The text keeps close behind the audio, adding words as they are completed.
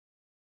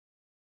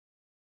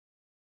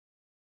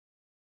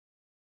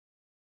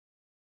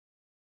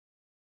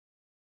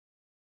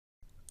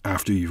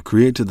After you've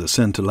created the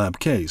Send to Lab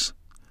case,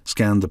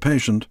 scanned the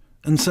patient,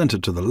 and sent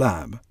it to the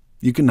lab,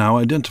 you can now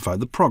identify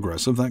the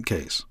progress of that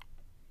case.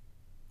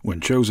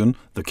 When chosen,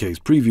 the case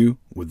preview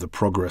with the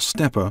progress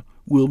stepper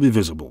will be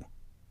visible.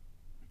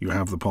 You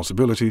have the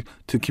possibility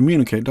to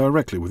communicate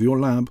directly with your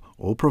lab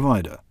or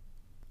provider.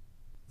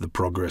 The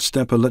progress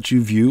stepper lets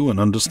you view and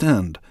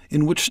understand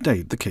in which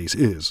state the case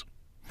is,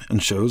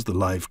 and shows the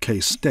live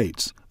case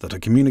states that are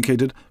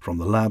communicated from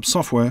the lab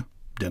software,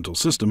 dental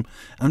system,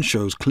 and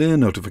shows clear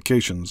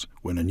notifications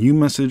when a new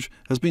message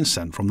has been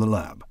sent from the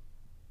lab.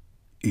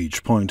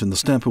 Each point in the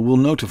stepper will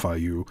notify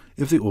you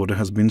if the order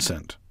has been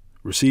sent,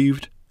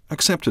 received,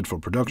 accepted for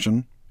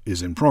production,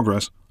 is in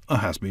progress, or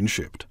has been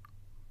shipped.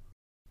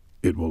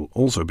 It will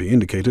also be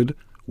indicated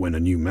when a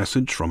new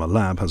message from a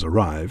lab has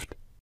arrived,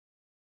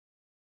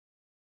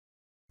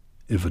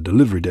 if a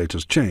delivery date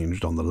has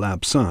changed on the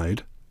lab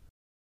side,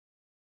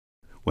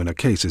 when a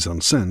case is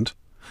unsent,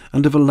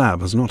 and if a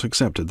lab has not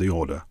accepted the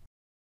order.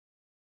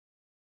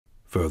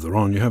 Further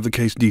on, you have the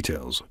case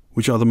details,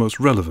 which are the most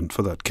relevant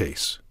for that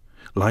case,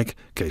 like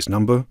case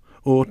number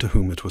or to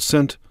whom it was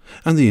sent,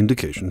 and the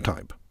indication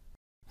type.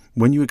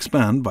 When you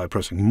expand by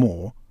pressing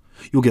More,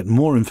 you'll get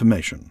more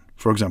information,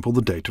 for example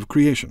the date of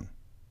creation.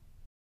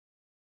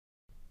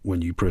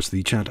 When you press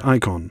the chat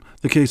icon,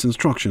 the case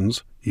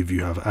instructions, if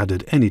you have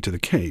added any to the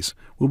case,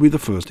 will be the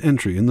first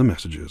entry in the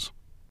messages.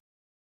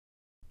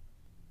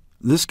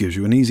 This gives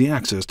you an easy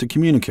access to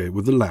communicate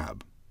with the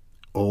lab.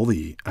 All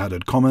the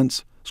added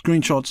comments,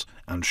 screenshots,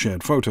 and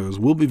shared photos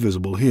will be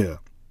visible here,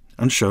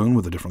 and shown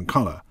with a different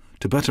color,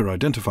 to better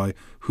identify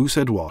who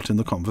said what in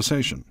the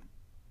conversation.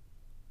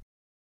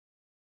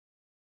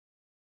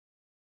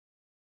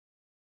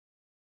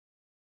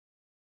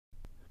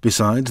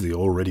 Besides the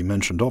already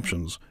mentioned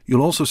options,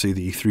 you'll also see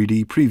the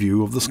 3D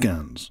preview of the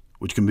scans,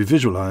 which can be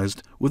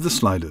visualized with the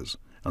sliders,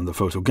 and the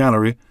photo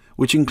gallery,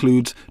 which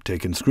includes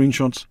taken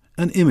screenshots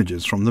and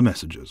images from the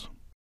messages.